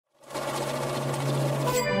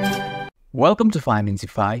Welcome to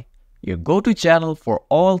Financify, your go-to channel for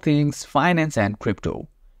all things finance and crypto.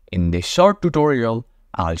 In this short tutorial,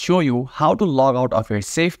 I'll show you how to log out of your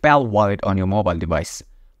Safepal wallet on your mobile device.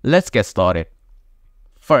 Let's get started.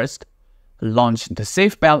 First, launch the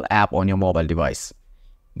Safepal app on your mobile device.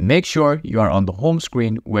 Make sure you are on the home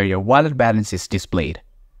screen where your wallet balance is displayed.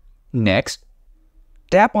 Next,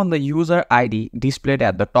 tap on the user ID displayed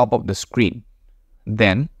at the top of the screen.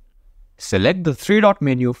 Then, select the three-dot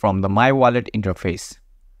menu from the My Wallet interface.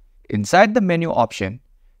 Inside the menu option,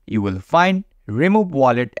 you will find Remove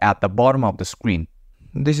Wallet at the bottom of the screen.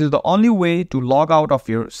 This is the only way to log out of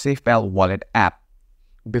your Safepal wallet app.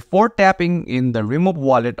 Before tapping in the Remove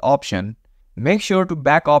Wallet option, make sure to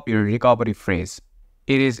back up your recovery phrase.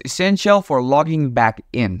 It is essential for logging back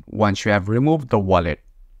in once you have removed the wallet.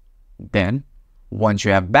 Then, once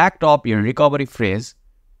you have backed up your recovery phrase,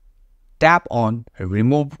 tap on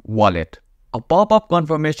Remove Wallet. A pop-up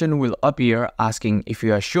confirmation will appear asking if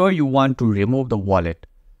you are sure you want to remove the wallet.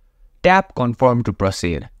 Tap Confirm to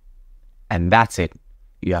proceed. And that's it.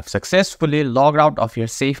 You have successfully logged out of your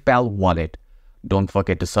Safepal wallet. Don't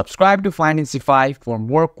forget to subscribe to Financify for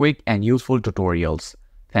more quick and useful tutorials.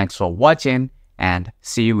 Thanks for watching and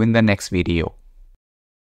see you in the next video.